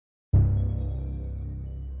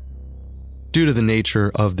Due to the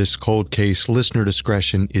nature of this cold case, listener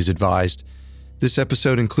discretion is advised. This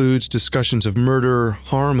episode includes discussions of murder,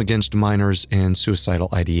 harm against minors, and suicidal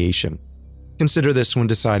ideation. Consider this when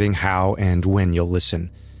deciding how and when you'll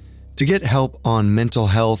listen. To get help on mental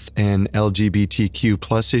health and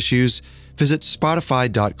LGBTQ+ issues, visit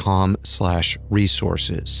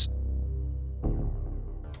spotify.com/resources.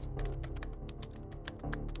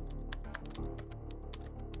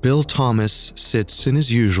 Bill Thomas sits in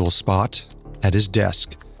his usual spot at his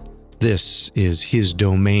desk. This is his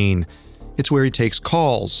domain. It's where he takes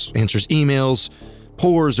calls, answers emails,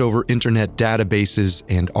 pores over internet databases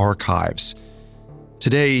and archives.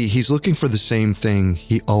 Today, he's looking for the same thing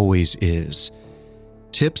he always is.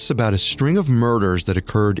 Tips about a string of murders that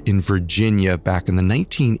occurred in Virginia back in the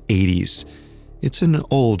 1980s. It's an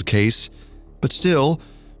old case, but still,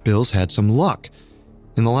 Bill's had some luck.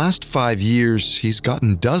 In the last 5 years, he's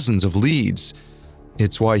gotten dozens of leads.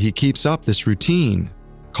 It's why he keeps up this routine.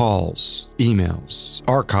 Calls, emails,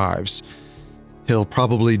 archives. He'll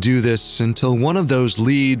probably do this until one of those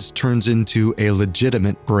leads turns into a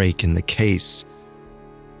legitimate break in the case.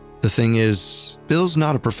 The thing is, Bill's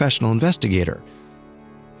not a professional investigator.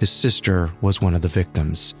 His sister was one of the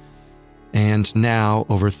victims. And now,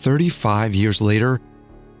 over 35 years later,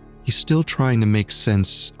 he's still trying to make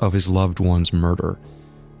sense of his loved one's murder,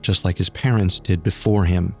 just like his parents did before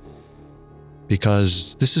him.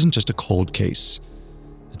 Because this isn't just a cold case.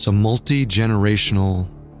 It's a multi-generational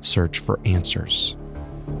search for answers.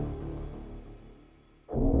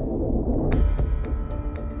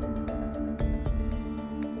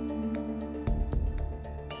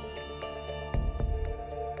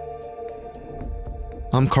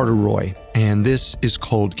 I'm Carter Roy, and this is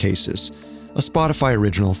Cold Cases, a Spotify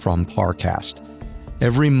original from Parcast.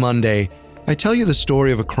 Every Monday, I tell you the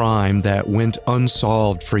story of a crime that went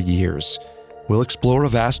unsolved for years. We'll explore a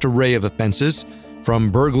vast array of offenses,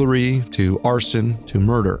 from burglary to arson to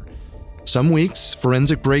murder. Some weeks,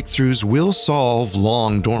 forensic breakthroughs will solve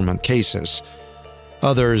long-dormant cases.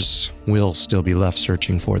 Others will still be left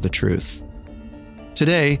searching for the truth.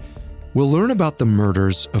 Today, we'll learn about the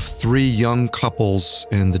murders of 3 young couples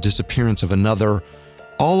and the disappearance of another,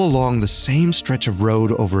 all along the same stretch of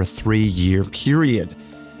road over a 3-year period.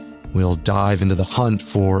 We'll dive into the hunt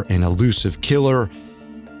for an elusive killer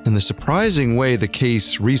and the surprising way the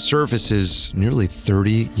case resurfaces nearly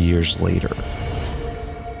 30 years later.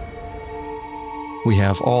 We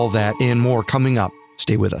have all that and more coming up.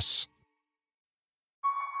 Stay with us.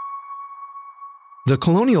 The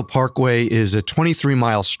Colonial Parkway is a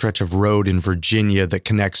 23-mile stretch of road in Virginia that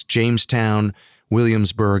connects Jamestown,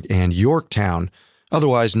 Williamsburg, and Yorktown,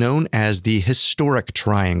 otherwise known as the Historic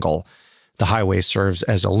Triangle. The highway serves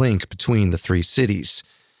as a link between the 3 cities.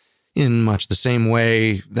 In much the same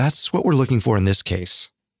way, that's what we're looking for in this case.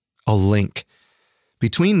 A link.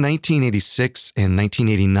 Between 1986 and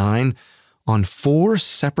 1989, on 4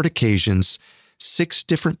 separate occasions, 6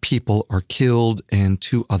 different people are killed and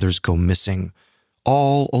 2 others go missing,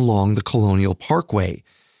 all along the Colonial Parkway.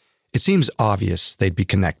 It seems obvious they'd be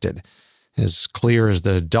connected, as clear as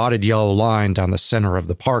the dotted yellow line down the center of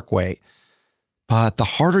the parkway. But the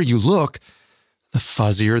harder you look, the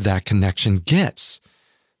fuzzier that connection gets.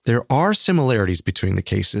 There are similarities between the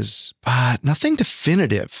cases, but nothing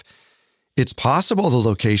definitive. It's possible the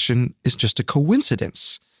location is just a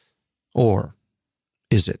coincidence. Or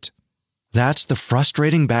is it? That's the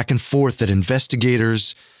frustrating back and forth that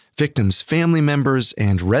investigators, victims' family members,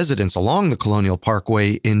 and residents along the Colonial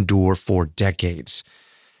Parkway endure for decades.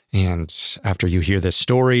 And after you hear this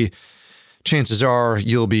story, chances are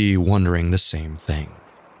you'll be wondering the same thing.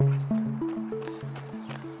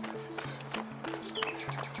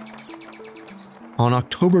 On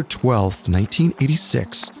October 12,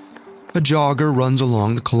 1986, a jogger runs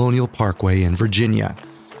along the Colonial Parkway in Virginia.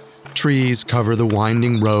 Trees cover the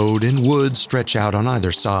winding road and woods stretch out on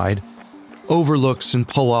either side. Overlooks and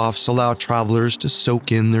pull-offs allow travelers to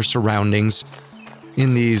soak in their surroundings.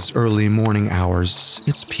 In these early morning hours,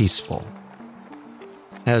 it's peaceful.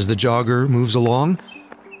 As the jogger moves along,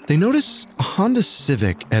 they notice a Honda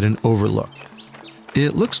Civic at an overlook.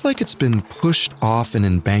 It looks like it's been pushed off an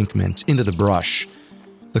embankment into the brush.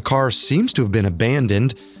 The car seems to have been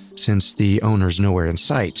abandoned since the owner's nowhere in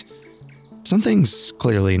sight. Something's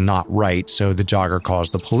clearly not right, so the jogger calls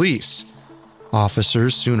the police.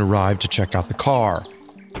 Officers soon arrive to check out the car.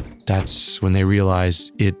 That's when they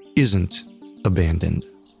realize it isn't abandoned.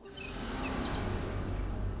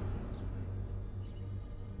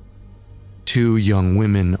 Two young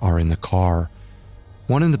women are in the car,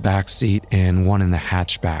 one in the back seat and one in the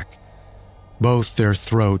hatchback. Both their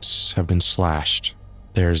throats have been slashed.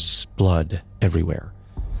 There's blood everywhere.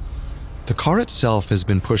 The car itself has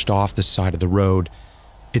been pushed off the side of the road.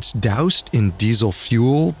 It's doused in diesel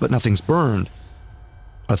fuel, but nothing's burned.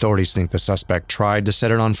 Authorities think the suspect tried to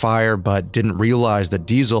set it on fire, but didn't realize that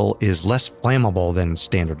diesel is less flammable than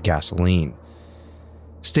standard gasoline.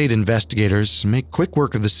 State investigators make quick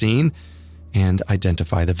work of the scene and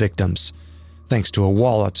identify the victims, thanks to a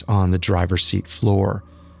wallet on the driver's seat floor.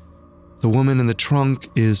 The woman in the trunk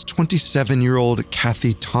is 27-year-old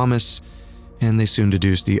Kathy Thomas, and they soon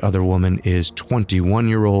deduce the other woman is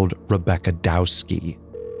 21-year-old Rebecca Dowski.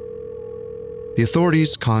 The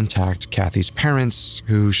authorities contact Kathy's parents,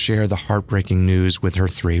 who share the heartbreaking news with her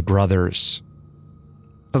 3 brothers.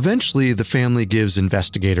 Eventually, the family gives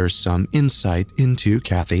investigators some insight into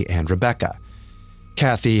Kathy and Rebecca.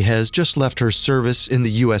 Kathy has just left her service in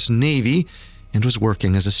the U.S. Navy and was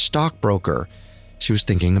working as a stockbroker. She was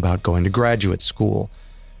thinking about going to graduate school.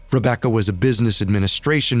 Rebecca was a business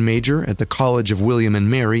administration major at the College of William and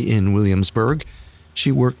Mary in Williamsburg.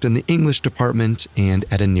 She worked in the English department and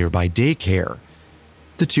at a nearby daycare.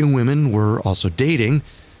 The 2 women were also dating,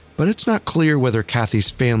 but it's not clear whether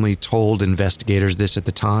Kathy's family told investigators this at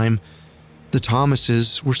the time. The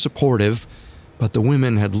Thomases were supportive, but the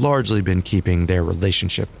women had largely been keeping their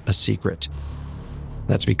relationship a secret.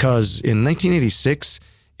 That's because in 1986,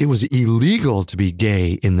 it was illegal to be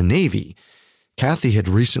gay in the Navy. Kathy had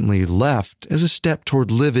recently left as a step toward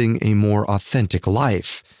living a more authentic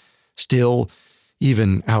life. Still,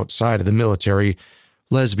 even outside of the military,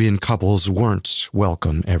 lesbian couples weren't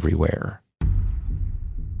welcome everywhere.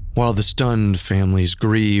 While the stunned families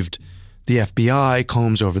grieved, the FBI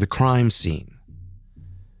combs over the crime scene.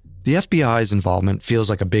 The FBI's involvement feels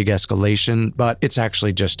like a big escalation, but it's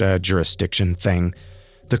actually just a jurisdiction thing.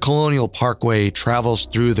 The Colonial Parkway travels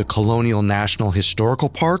through the Colonial National Historical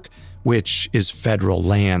Park, which is federal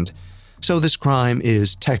land, so this crime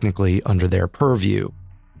is technically under their purview.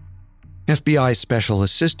 FBI Special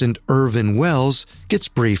Assistant Irvin Wells gets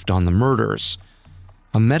briefed on the murders.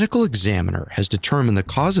 A medical examiner has determined the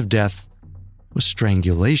cause of death was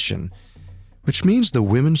strangulation, which means the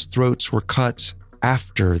women's throats were cut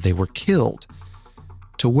after they were killed.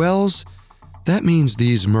 To Wells, that means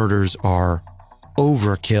these murders are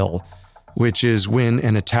overkill, which is when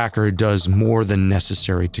an attacker does more than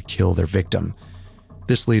necessary to kill their victim.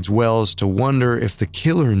 This leads Wells to wonder if the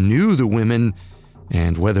killer knew the women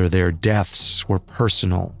and whether their deaths were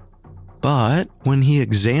personal. But when he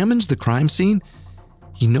examines the crime scene,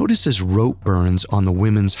 he notices rope burns on the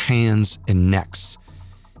women's hands and necks.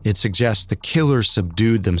 It suggests the killer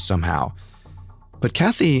subdued them somehow. But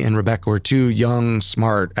Kathy and Rebecca were 2 young,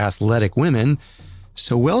 smart, athletic women,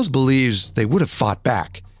 so Wells believes they would have fought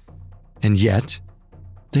back. And yet,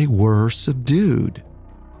 they were subdued.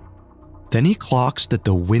 Then he clocks that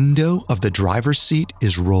the window of the driver's seat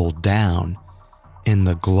is rolled down, and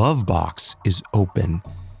the glove box is open,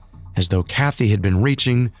 as though Kathy had been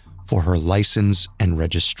reaching for her license and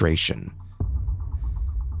registration.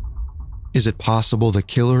 Is it possible the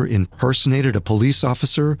killer impersonated a police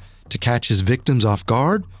officer to catch his victims off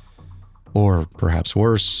guard? Or perhaps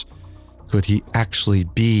worse, could he actually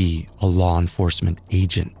be a law enforcement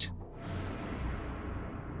agent?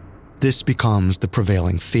 This becomes the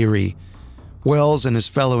prevailing theory. Wells and his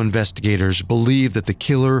fellow investigators believe that the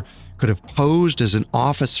killer could have posed as an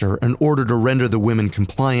officer in order to render the women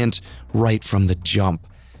compliant right from the jump.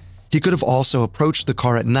 He could have also approached the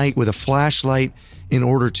car at night with a flashlight in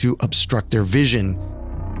order to obstruct their vision.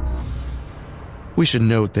 We should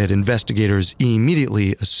note that investigators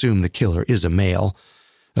immediately assume the killer is a male.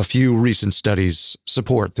 A few recent studies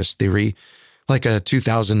support this theory, like a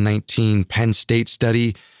 2019 Penn State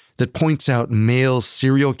study that points out male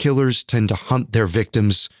serial killers tend to hunt their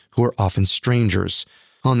victims who are often strangers.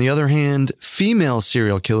 On the other hand, female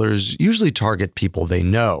serial killers usually target people they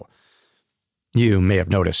know. You may have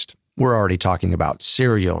noticed, we're already talking about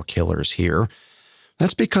serial killers here.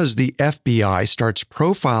 That's because the FBI starts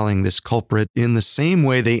profiling this culprit in the same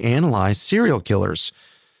way they analyze serial killers,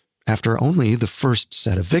 after only the first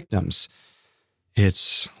set of victims.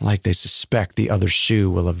 It's like they suspect the other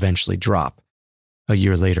shoe will eventually drop. A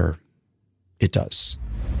year later, it does.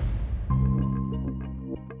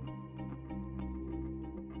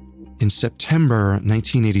 In September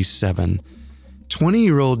 1987,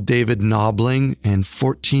 20-year-old David Knobling and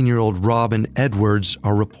 14-year-old Robin Edwards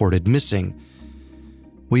are reported missing.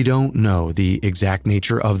 We don't know the exact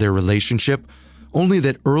nature of their relationship, only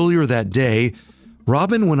that earlier that day,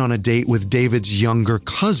 Robin went on a date with David's younger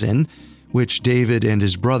cousin, which David and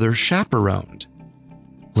his brother chaperoned.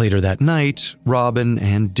 Later that night, Robin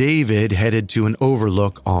and David headed to an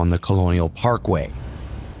overlook on the Colonial Parkway.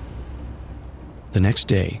 The next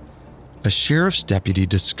day, a sheriff's deputy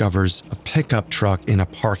discovers a pickup truck in a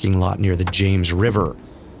parking lot near the James River.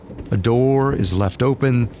 A door is left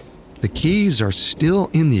open, the keys are still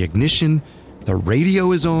in the ignition, the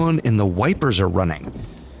radio is on, and the wipers are running.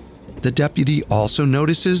 The deputy also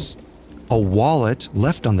notices a wallet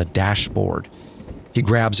left on the dashboard. He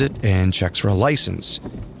grabs it and checks for a license.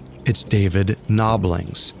 It's David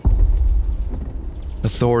Nobling's.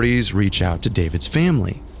 Authorities reach out to David's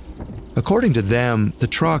family. According to them, the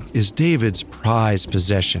truck is David's prized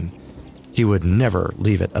possession. He would never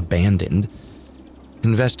leave it abandoned.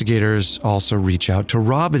 Investigators also reach out to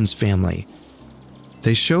Robin's family.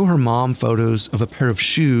 They show her mom photos of a pair of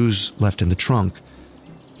shoes left in the trunk.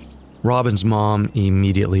 Robin's mom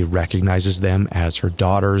immediately recognizes them as her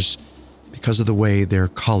daughters because of the way they're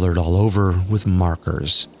colored all over with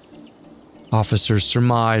markers. Officers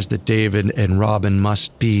surmise that David and Robin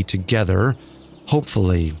must be together,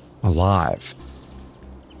 hopefully alive.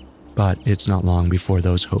 But it's not long before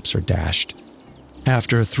those hopes are dashed.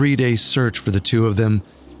 After a 3-day search for the two of them,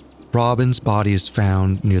 Robin's body is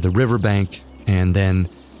found near the riverbank, and then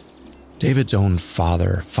David's own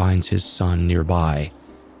father finds his son nearby.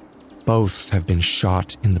 Both have been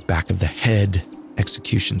shot in the back of the head,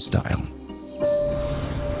 execution style.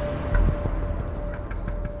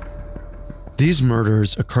 These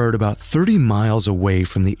murders occurred about 30 miles away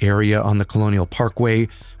from the area on the Colonial Parkway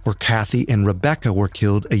where Kathy and Rebecca were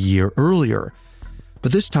killed a year earlier.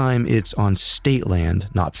 But this time it's on state land,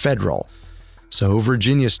 not federal. So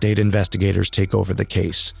Virginia state investigators take over the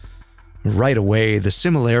case. Right away, the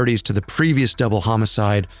similarities to the previous double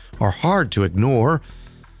homicide are hard to ignore.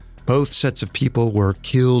 Both sets of people were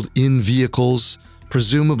killed in vehicles,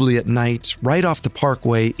 presumably at night, right off the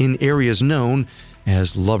Parkway in areas known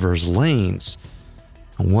as lovers' lanes.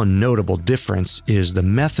 One notable difference is the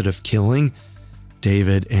method of killing.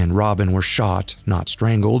 David and Robin were shot, not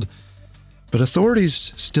strangled. But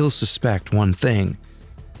authorities still suspect one thing.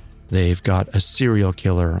 They've got a serial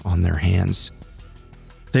killer on their hands.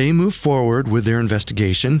 They move forward with their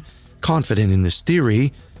investigation, confident in this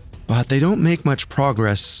theory, but they don't make much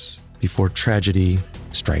progress before tragedy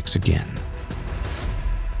strikes again.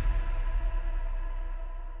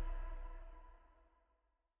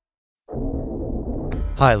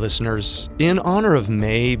 Hi, listeners. In honor of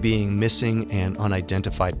May being Missing and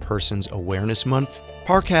Unidentified Persons Awareness Month,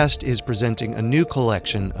 Parcast is presenting a new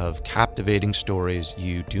collection of captivating stories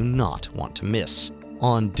you do not want to miss.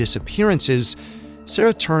 On Disappearances,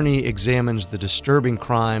 Sarah Turney examines the disturbing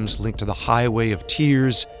crimes linked to the Highway of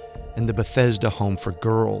Tears and the Bethesda Home for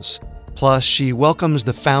Girls. Plus, she welcomes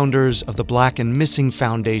the founders of the Black and Missing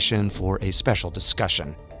Foundation for a special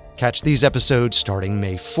discussion. Catch these episodes starting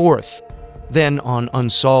May 4th. Then on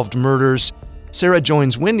Unsolved Murders, Sarah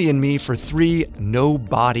joins Wendy and me for 3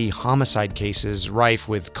 no-body homicide cases rife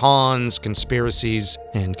with cons, conspiracies,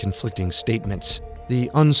 and conflicting statements.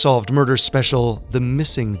 The Unsolved Murders special, The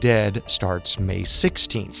Missing Dead, starts May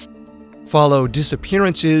 16th. Follow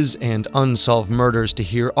Disappearances and Unsolved Murders to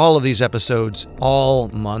hear all of these episodes all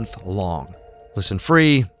month long. Listen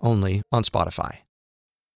free, only on Spotify.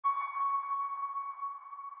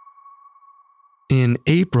 In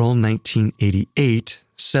April 1988,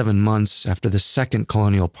 7 months after the second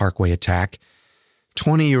Colonial Parkway attack,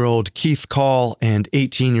 20-year-old Keith Call and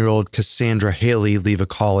 18-year-old Cassandra Haley leave a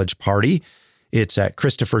college party. It's at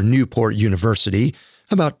Christopher Newport University,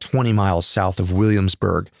 about 20 miles south of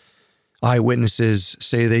Williamsburg. Eyewitnesses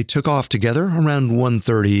say they took off together around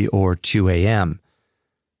 1:30 or 2 a.m.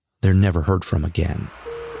 They're never heard from again.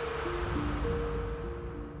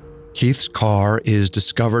 Keith's car is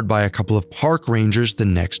discovered by a couple of park rangers the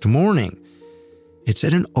next morning. It's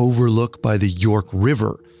at an overlook by the York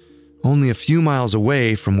River, only a few miles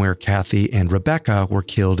away from where Kathy and Rebecca were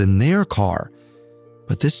killed in their car.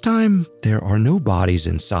 But this time, there are no bodies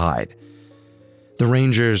inside. The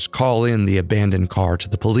rangers call in the abandoned car to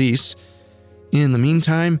the police. In the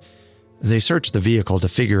meantime, they search the vehicle to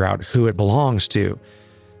figure out who it belongs to.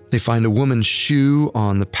 They find a woman's shoe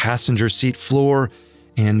on the passenger seat floor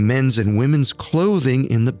and men's and women's clothing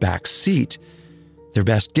in the back seat. Their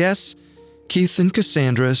best guess? Keith and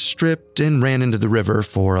Cassandra stripped and ran into the river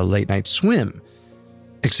for a late-night swim.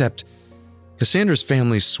 Except Cassandra's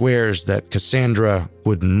family swears that Cassandra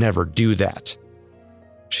would never do that.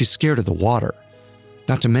 She's scared of the water.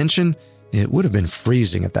 Not to mention, it would have been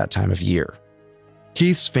freezing at that time of year.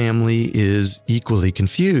 Keith's family is equally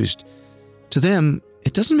confused. To them,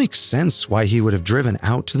 it doesn't make sense why he would have driven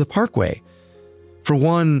out to the Parkway. For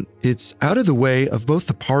one, it's out of the way of both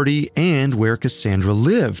the party and where Cassandra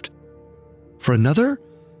lived. For another,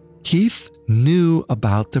 Keith knew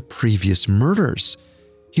about the previous murders.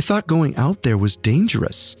 He thought going out there was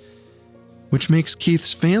dangerous. which makes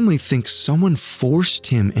Keith's family think someone forced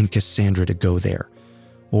him and Cassandra to go there,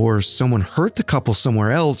 or someone hurt the couple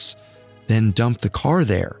somewhere else, then dumped the car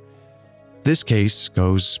there. This case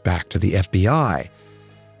goes back to the FBI.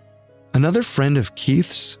 Another friend of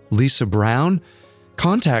Keith's, Lisa Brown,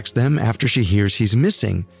 contacts them after she hears he's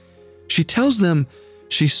missing. She tells them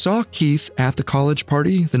she saw Keith at the college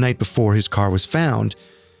party the night before his car was found.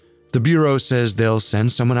 The Bureau says they'll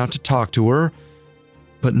send someone out to talk to her,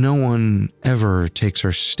 but no one ever takes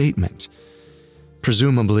her statement.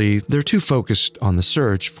 Presumably, they're too focused on the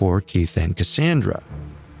search for Keith and Cassandra.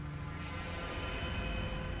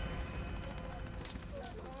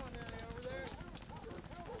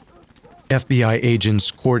 FBI agents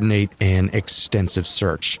coordinate an extensive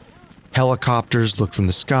search. Helicopters look from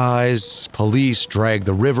the skies, police drag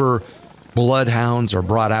the river, bloodhounds are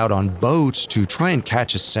brought out on boats to try and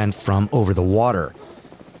catch a scent from over the water.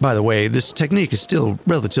 By the way, this technique is still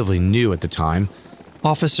relatively new at the time.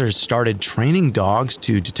 Officers started training dogs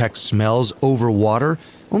to detect smells over water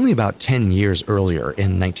only about 10 years earlier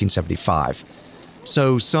in 1975.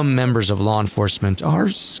 So some members of law enforcement are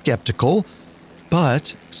skeptical,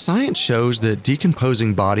 but science shows that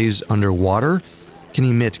decomposing bodies underwater can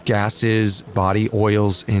emit gases, body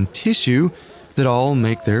oils, and tissue that all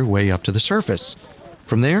make their way up to the surface.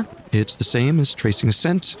 From there, it's the same as tracing a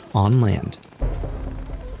scent on land.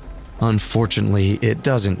 Unfortunately, it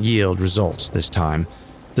doesn't yield results this time.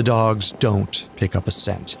 The dogs don't pick up a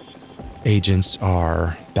scent. Agents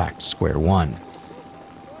are back to square one.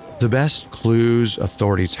 The best clues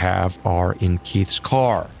authorities have are in Keith's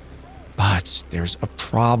car. But there's a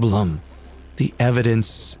problem. The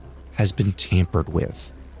evidence has been tampered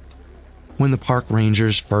with. When the park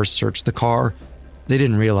rangers first searched the car, they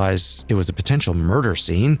didn't realize it was a potential murder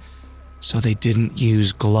scene, so they didn't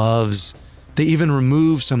use gloves. They even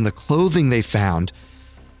removed some of the clothing they found.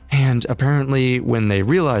 And apparently, when they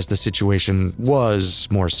realized the situation was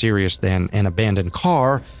more serious than an abandoned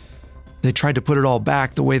car, they tried to put it all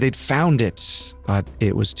back the way they'd found it, but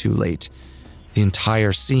it was too late. The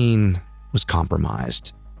entire scene was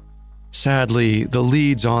compromised. Sadly, the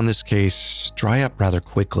leads on this case dry up rather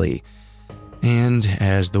quickly, and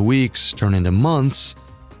as the weeks turn into months,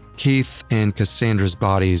 Keith and Cassandra's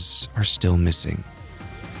bodies are still missing.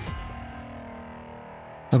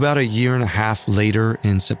 About a year and a half later,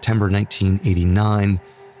 in September 1989,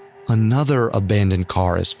 another abandoned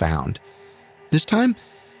car is found. This time,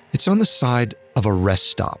 it's on the side of a rest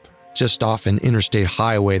stop, just off an interstate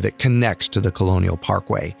highway that connects to the Colonial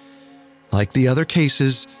Parkway. Like the other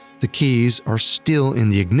cases, the keys are still in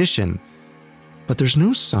the ignition, but there's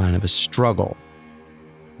no sign of a struggle.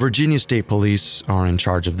 Virginia State Police are in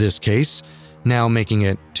charge of this case, now making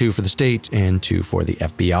it 2 for the state and 2 for the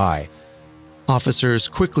FBI. Officers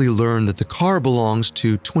quickly learn that the car belongs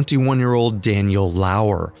to 21-year-old Daniel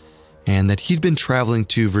Lauer, and that he'd been traveling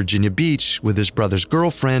to Virginia Beach with his brother's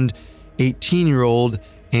girlfriend, 18-year-old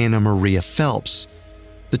Anna Maria Phelps.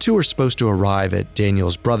 The two were supposed to arrive at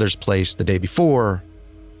Daniel's brother's place the day before,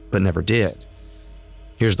 but never did.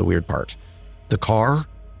 Here's the weird part. The car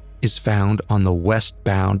is found on the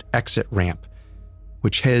westbound exit ramp,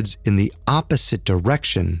 which heads in the opposite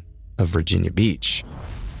direction of Virginia Beach.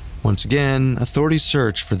 Once again, authorities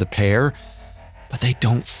search for the pair, but they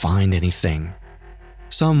don't find anything.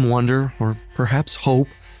 Some wonder, or perhaps hope,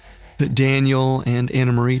 that Daniel and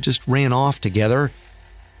Anna Marie just ran off together.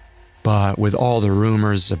 But with all the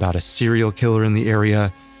rumors about a serial killer in the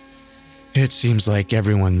area, it seems like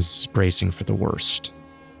everyone's bracing for the worst.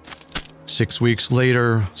 6 weeks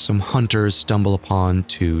later, some hunters stumble upon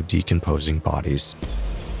 2 decomposing bodies.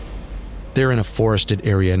 They're in a forested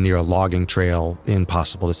area near a logging trail,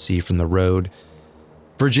 impossible to see from the road.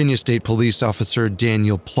 Virginia State Police Officer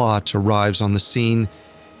Daniel Plott arrives on the scene.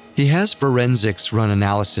 He has forensics run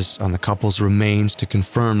analysis on the couple's remains to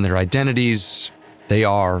confirm their identities. They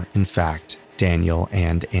are, in fact, Daniel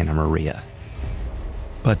and Anna Maria.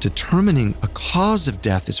 But determining a cause of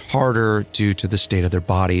death is harder due to the state of their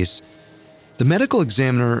bodies. The medical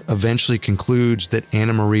examiner eventually concludes that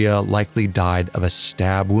Anna Maria likely died of a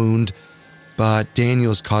stab wound, but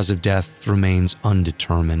Daniel's cause of death remains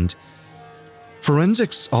undetermined.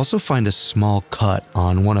 Forensics also find a small cut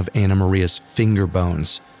on one of Anna Maria's finger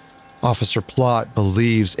bones. Officer Plott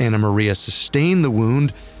believes Anna Maria sustained the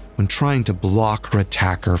wound when trying to block her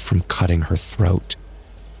attacker from cutting her throat.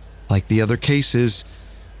 Like the other cases,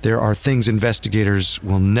 there are things investigators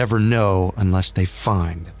will never know unless they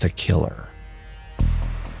find the killer.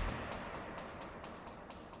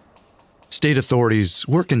 State authorities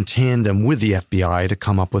work in tandem with the FBI to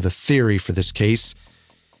come up with a theory for this case.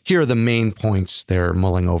 Here are the main points they're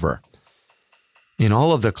mulling over. In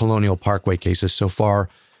all of the Colonial Parkway cases so far,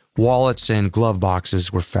 wallets and glove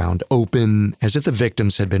boxes were found open, as if the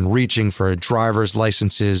victims had been reaching for driver's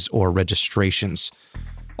licenses or registrations.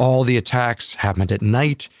 All the attacks happened at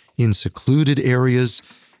night in secluded areas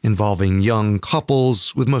involving young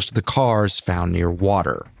couples, with most of the cars found near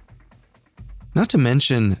water. Not to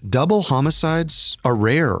mention, double homicides are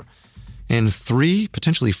rare, and 3,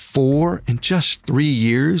 potentially 4, in just 3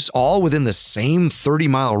 years, all within the same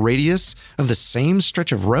 30-mile radius of the same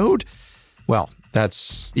stretch of road? Well,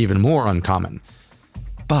 that's even more uncommon.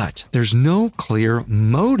 But there's no clear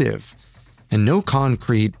motive and no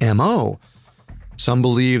concrete MO. Some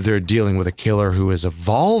believe they're dealing with a killer who is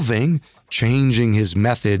evolving, changing his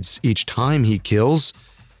methods each time he kills.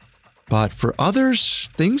 But for others,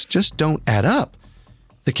 things just don't add up.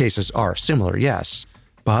 The cases are similar, yes,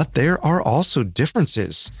 but there are also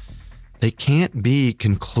differences. They can't be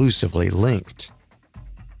conclusively linked.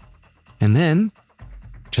 And then,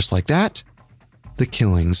 just like that, the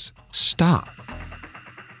killings stop.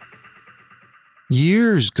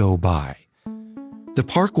 Years go by. The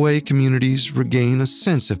Parkway communities regain a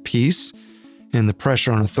sense of peace, and the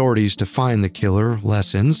pressure on authorities to find the killer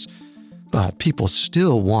lessens, but people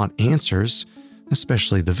still want answers,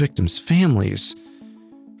 especially the victims' families.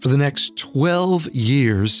 For the next 12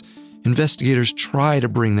 years, investigators try to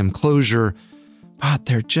bring them closure, but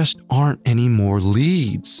there just aren't any more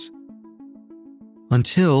leads.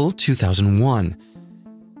 Until 2001.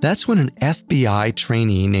 That's when an FBI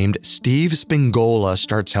trainee named Steve Spingola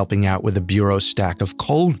starts helping out with the Bureau's stack of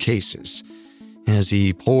cold cases. As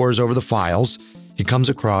he pores over the files, he comes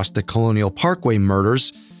across the Colonial Parkway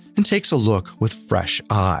murders and takes a look with fresh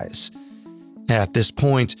eyes. At this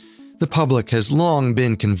point, the public has long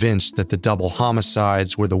been convinced that the double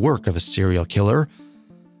homicides were the work of a serial killer,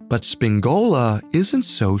 but Spingola isn't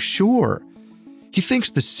so sure. He thinks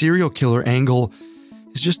the serial killer angle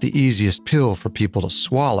is just the easiest pill for people to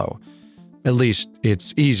swallow. At least,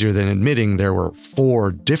 it's easier than admitting there were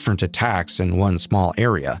 4 different attacks in one small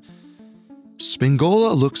area.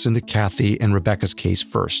 Spingola looks into Kathy and Rebecca's case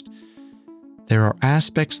first. There are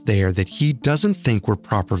aspects there that he doesn't think were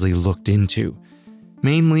properly looked into,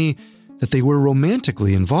 mainly that they were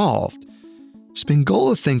romantically involved.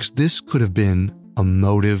 Spingola thinks this could have been a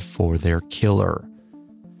motive for their killer.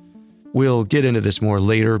 We'll get into this more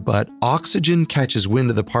later, but Oxygen catches wind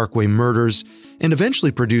of the Parkway murders and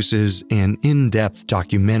eventually produces an in-depth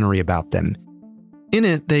documentary about them. In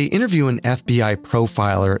it, they interview an FBI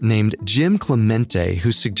profiler named Jim Clemente,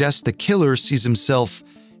 who suggests the killer sees himself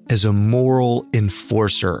as a moral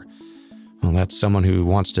enforcer. Well, that's someone who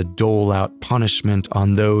wants to dole out punishment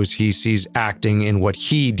on those he sees acting in what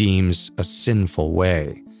he deems a sinful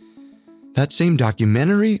way. That same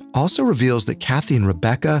documentary also reveals that Kathy and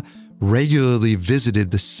Rebecca regularly visited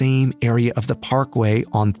the same area of the Parkway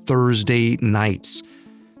on Thursday nights.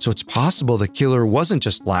 So it's possible the killer wasn't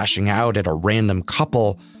just lashing out at a random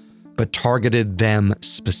couple, but targeted them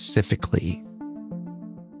specifically.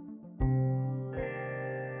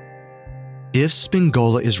 If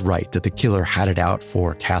Spingola is right that the killer had it out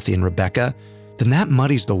for Kathy and Rebecca, then that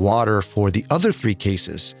muddies the water for the other 3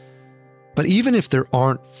 cases. But even if there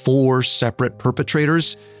aren't 4 separate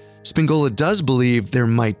perpetrators, Spingola does believe there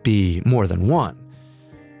might be more than one.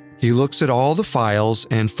 He looks at all the files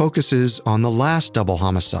and focuses on the last double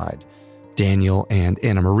homicide, Daniel and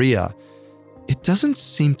Anna Maria. It doesn't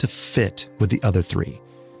seem to fit with the other 3.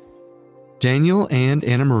 Daniel and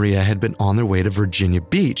Anna Maria had been on their way to Virginia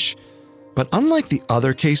Beach, but unlike the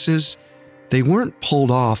other cases, they weren't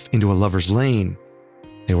pulled off into a lover's lane.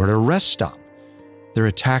 They were at a rest stop. Their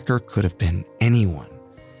attacker could have been anyone.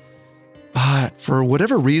 But for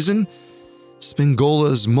whatever reason,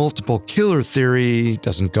 Spingola's multiple killer theory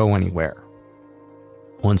doesn't go anywhere.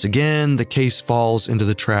 Once again, the case falls into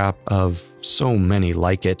the trap of so many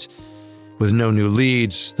like it. With no new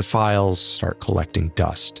leads, the files start collecting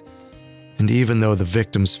dust. And even though the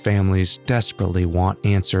victims' families desperately want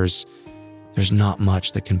answers, there's not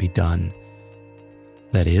much that can be done.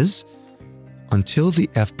 That is, until the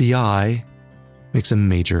FBI makes a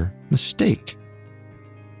major mistake.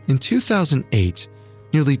 In 2008,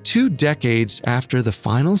 nearly 2 decades after the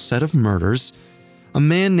final set of murders, a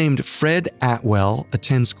man named Fred Atwell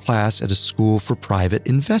attends class at a school for private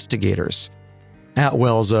investigators.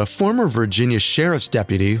 Atwell's a former Virginia sheriff's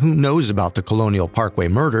deputy who knows about the Colonial Parkway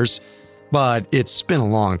murders, but it's been a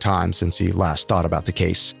long time since he last thought about the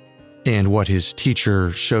case. And what his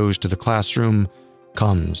teacher shows to the classroom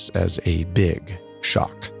comes as a big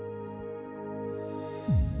shock.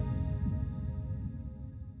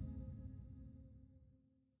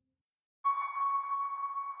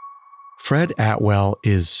 Fred Atwell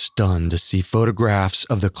is stunned to see photographs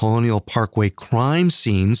of the Colonial Parkway crime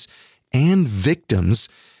scenes and victims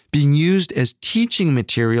being used as teaching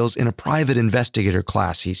materials in a private investigator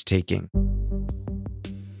class he's taking.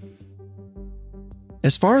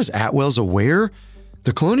 As far as Atwell's aware,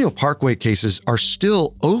 the Colonial Parkway cases are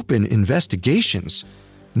still open investigations.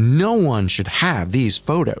 No one should have these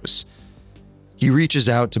photos. He reaches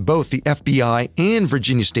out to both the FBI and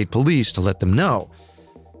Virginia State Police to let them know.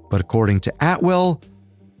 But according to Atwell,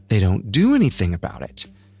 they don't do anything about it.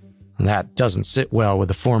 That doesn't sit well with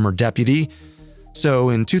the former deputy. So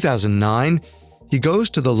in 2009, he goes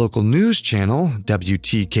to the local news channel,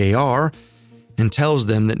 WTKR, and tells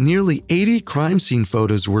them that nearly 80 crime scene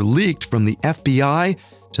photos were leaked from the FBI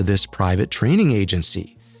to this private training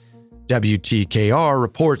agency. WTKR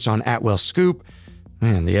reports on Atwell's scoop,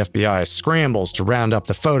 and the FBI scrambles to round up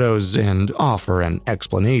the photos and offer an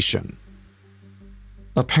explanation.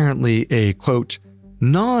 Apparently, a, quote,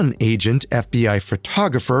 non-agent FBI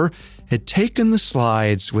photographer had taken the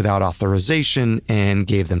slides without authorization and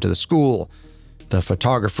gave them to the school. The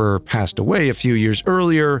photographer passed away a few years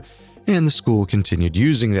earlier, and the school continued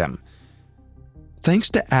using them. Thanks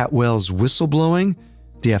to Atwell's whistleblowing,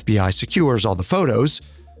 the FBI secures all the photos,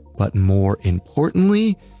 but more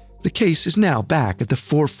importantly, the case is now back at the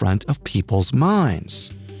forefront of people's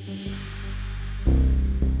minds.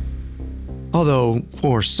 Although,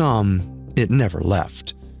 for some, it never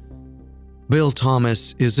left. Bill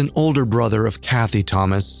Thomas is an older brother of Kathy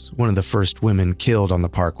Thomas, one of the first women killed on the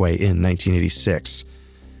Parkway in 1986.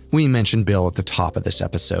 We mentioned Bill at the top of this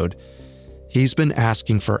episode. He's been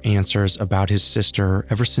asking for answers about his sister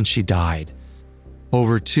ever since she died.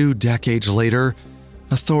 Over 2 decades later,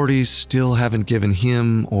 authorities still haven't given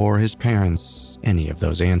him or his parents any of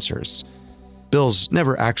those answers. Bill's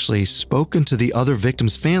never actually spoken to the other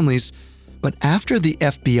victims' families, but after the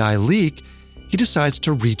FBI leak, he decides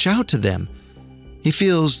to reach out to them. He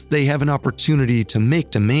feels they have an opportunity to make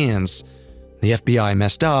demands. The FBI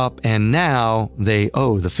messed up, and now they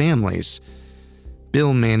owe the families.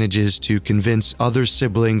 Bill manages to convince other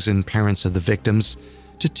siblings and parents of the victims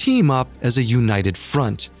to team up as a united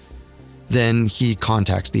front. Then he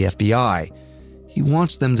contacts the FBI. He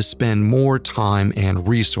wants them to spend more time and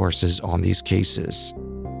resources on these cases.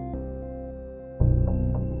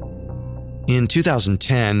 In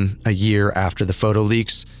 2010, a year after the photo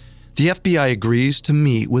leaks, the FBI agrees to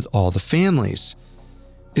meet with all the families.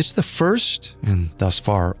 It's the first, and thus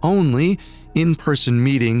far only, in-person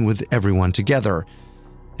meeting with everyone together.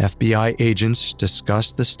 FBI agents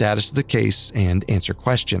discuss the status of the case and answer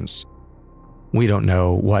questions. We don't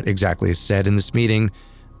know what exactly is said in this meeting.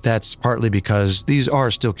 That's partly because these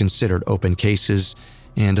are still considered open cases,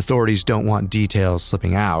 and authorities don't want details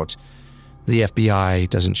slipping out. The FBI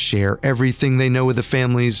doesn't share everything they know with the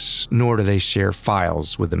families, nor do they share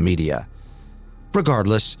files with the media.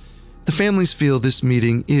 Regardless, the families feel this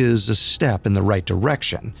meeting is a step in the right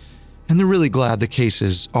direction, and they're really glad the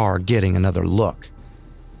cases are getting another look.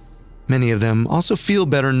 Many of them also feel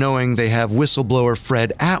better knowing they have whistleblower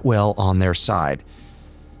Fred Atwell on their side.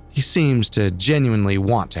 He seems to genuinely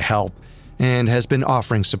want to help and has been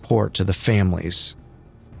offering support to the families.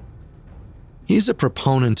 He's a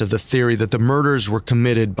proponent of the theory that the murders were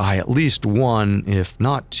committed by at least one, if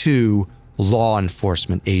not two, law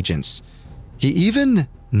enforcement agents. He even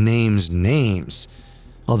names names,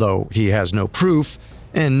 although he has no proof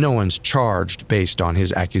and no one's charged based on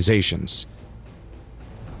his accusations.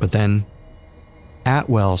 But then,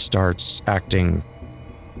 Atwell starts acting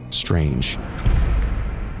strange.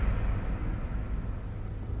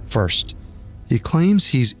 First, he claims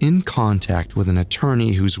he's in contact with an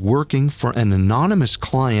attorney who's working for an anonymous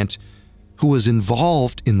client who was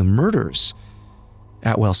involved in the murders.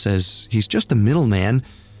 Atwell says he's just a middleman,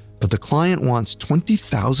 but the client wants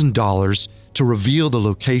 $20,000 to reveal the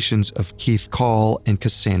locations of Keith Call and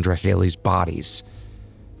Cassandra Haley's bodies.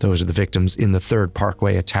 Those are the victims in the 3rd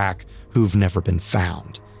Parkway attack who've never been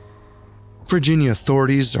found. Virginia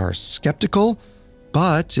authorities are skeptical,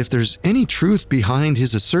 but if there's any truth behind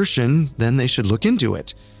his assertion, then they should look into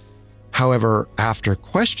it. However, after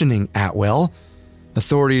questioning Atwell,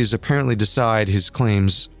 authorities apparently decide his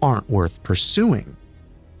claims aren't worth pursuing.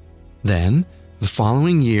 Then, the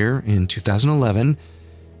following year, in 2011,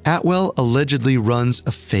 Atwell allegedly runs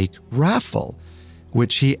a fake raffle,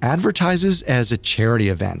 which he advertises as a charity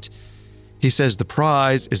event. He says the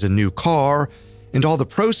prize is a new car, and all the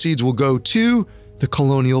proceeds will go to the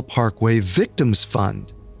Colonial Parkway Victims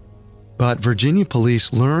Fund. But Virginia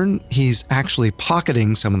police learn he's actually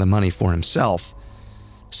pocketing some of the money for himself.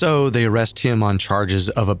 So they arrest him on charges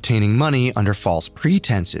of obtaining money under false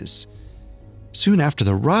pretenses. Soon after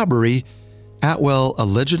the robbery, Atwell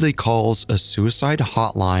allegedly calls a suicide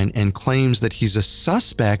hotline and claims that he's a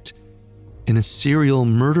suspect in a serial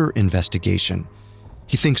murder investigation.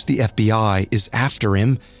 He thinks the FBI is after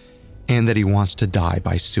him and that he wants to die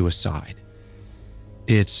by suicide.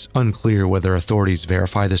 It's unclear whether authorities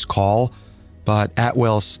verify this call, but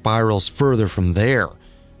Atwell spirals further from there.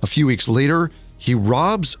 A few weeks later, he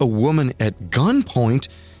robs a woman at gunpoint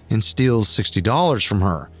and steals $60 from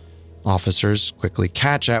her. Officers quickly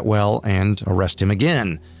catch Atwell and arrest him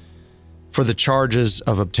again. For the charges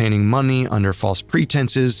of obtaining money under false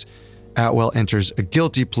pretenses, Atwell enters a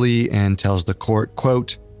guilty plea and tells the court,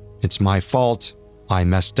 quote, "It's my fault. I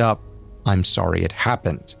messed up. I'm sorry it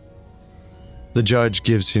happened." The judge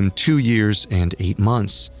gives him 2 years and 8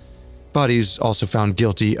 months. But he's also found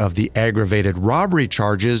guilty of the aggravated robbery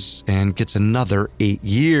charges and gets another 8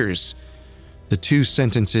 years. The 2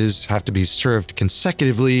 sentences have to be served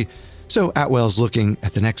consecutively, so Atwell's looking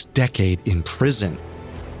at the next decade in prison.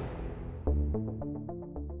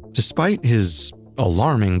 Despite his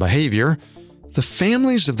alarming behavior, the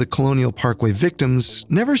families of the Colonial Parkway victims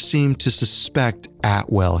never seem to suspect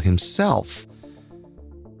Atwell himself.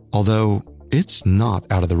 Although it's not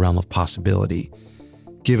out of the realm of possibility,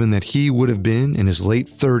 given that he would have been in his late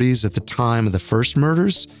 30s at the time of the first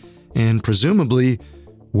murders and presumably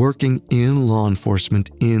working in law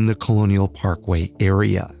enforcement in the Colonial Parkway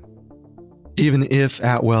area. Even if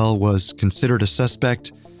Atwell was considered a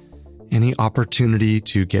suspect, any opportunity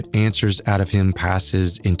to get answers out of him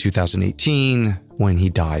passes in 2018 when he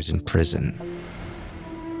dies in prison.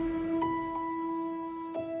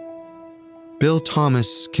 Bill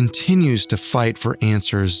Thomas continues to fight for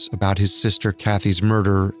answers about his sister Kathy's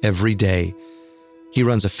murder every day. He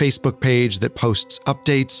runs a Facebook page that posts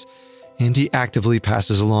updates, and he actively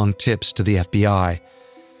passes along tips to the FBI.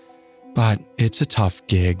 But it's a tough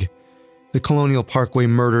gig. The Colonial Parkway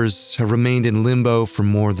murders have remained in limbo for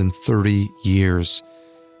more than 30 years.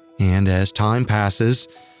 And as time passes,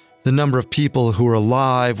 the number of people who are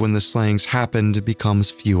alive when the slayings happened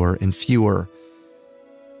becomes fewer and fewer.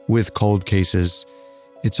 With cold cases,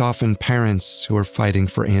 it's often parents who are fighting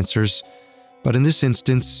for answers, but in this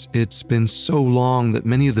instance, it's been so long that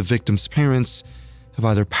many of the victims' parents have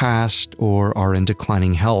either passed or are in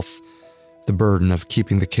declining health. The burden of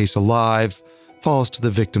keeping the case alive falls to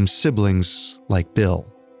the victims' siblings like Bill.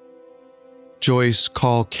 Joyce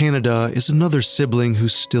Call Canada is another sibling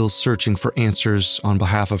who's still searching for answers on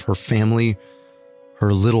behalf of her family.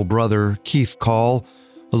 Her little brother, Keith Call,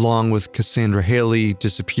 along with Cassandra Haley,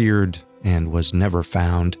 disappeared and was never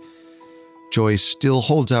found. Joyce still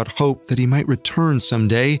holds out hope that he might return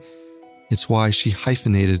someday. It's why she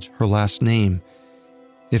hyphenated her last name.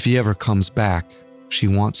 If he ever comes back, she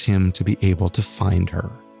wants him to be able to find her.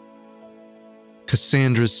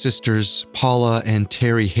 Cassandra's sisters, Paula and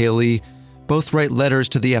Terry Haley, both write letters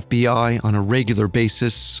to the FBI on a regular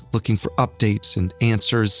basis, looking for updates and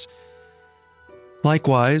answers.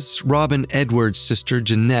 Likewise, Robin Edwards' sister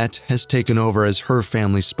Jeanette has taken over as her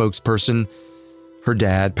family spokesperson. Her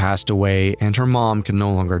dad passed away, and her mom can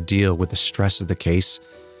no longer deal with the stress of the case.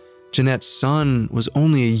 Jeanette's son was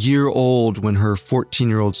only a year old when her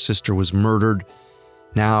 14-year-old sister was murdered.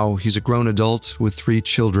 Now he's a grown adult with 3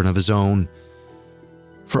 children of his own.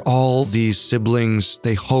 For all these siblings,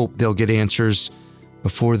 they hope they'll get answers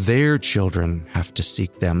before their children have to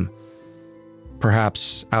seek them.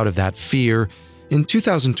 Perhaps out of that fear, in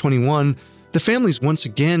 2021, the families once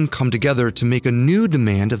again come together to make a new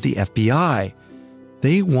demand of the FBI.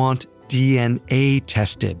 They want DNA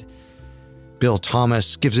tested. Bill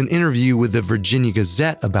Thomas gives an interview with the Virginia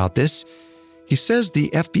Gazette about this. He says the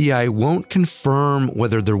FBI won't confirm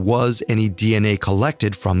whether there was any DNA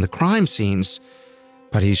collected from the crime scenes,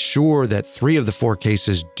 but he's sure that 3 of the 4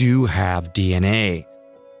 cases do have DNA.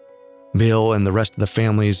 Bill and the rest of the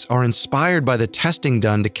families are inspired by the testing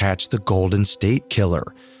done to catch the Golden State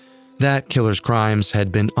Killer. That killer's crimes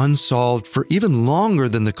had been unsolved for even longer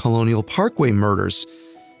than the Colonial Parkway murders.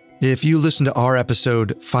 If you listen to our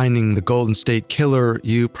episode, Finding the Golden State Killer,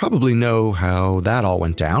 you probably know how that all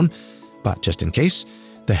went down. But just in case,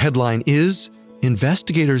 the headline is,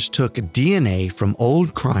 investigators took DNA from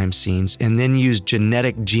old crime scenes and then used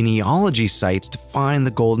genetic genealogy sites to find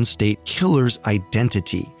the Golden State Killer's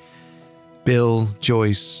identity. Bill,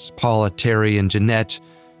 Joyce, Paula, Terry, and Jeanette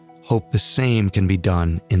hope the same can be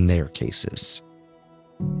done in their cases.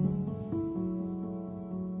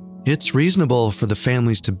 It's reasonable for the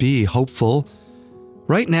families to be hopeful.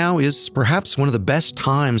 Right now is perhaps one of the best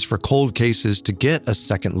times for cold cases to get a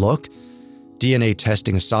second look. DNA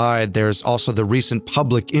testing aside, there's also the recent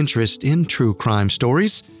public interest in true crime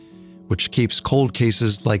stories, which keeps cold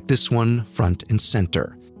cases like this one front and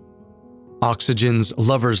center. Oxygen's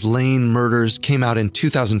Lover's Lane Murders came out in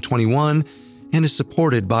 2021 and is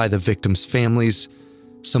supported by the victims' families,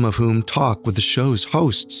 some of whom talk with the show's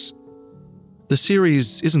hosts. The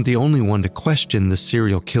series isn't the only one to question the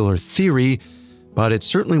serial killer theory, but it's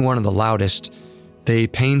certainly one of the loudest. They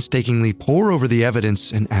painstakingly pore over the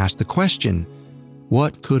evidence and ask the question,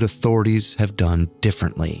 what could authorities have done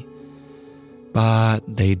differently? But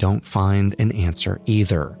they don't find an answer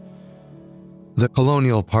either. The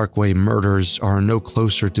Colonial Parkway murders are no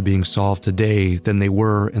closer to being solved today than they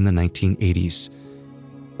were in the 1980s.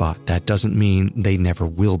 But that doesn't mean they never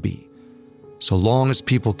will be. So long as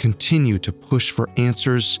people continue to push for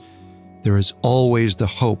answers, there is always the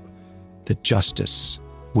hope that justice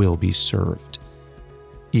will be served,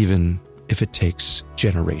 even if it takes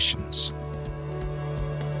generations.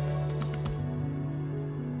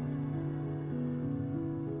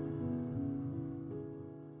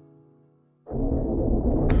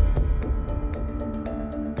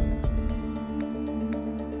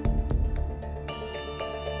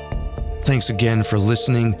 Thanks again for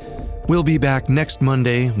listening. We'll be back next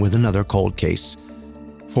Monday with another cold case.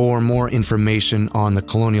 For more information on the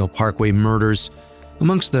Colonial Parkway murders,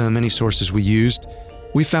 amongst the many sources we used,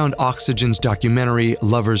 we found Oxygen's documentary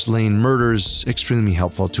Lover's Lane Murders extremely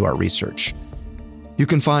helpful to our research. You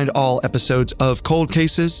can find all episodes of Cold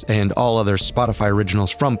Cases and all other Spotify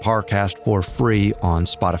originals from Parcast for free on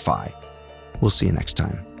Spotify. We'll see you next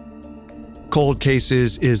time. Cold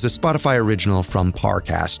Cases is a Spotify original from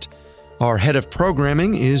Parcast. Our head of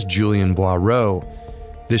programming is Julian Boireau.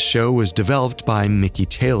 This show was developed by Mickey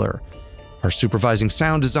Taylor. Our supervising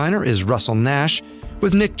sound designer is Russell Nash,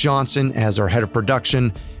 with Nick Johnson as our head of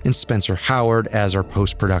production and Spencer Howard as our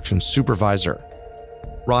post-production supervisor.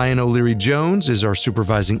 Ryan O'Leary-Jones is our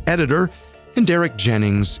supervising editor, and Derek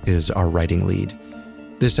Jennings is our writing lead.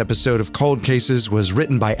 This episode of Cold Cases was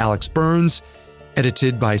written by Alex Burns,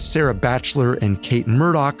 edited by Sarah Batchelor and Kate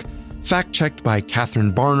Murdoch, fact-checked by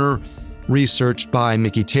Catherine Barner, researched by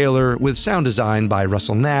Mickey Taylor, with sound design by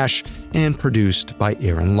Russell Nash, and produced by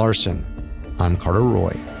Aaron Larson. I'm Carter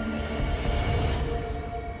Roy.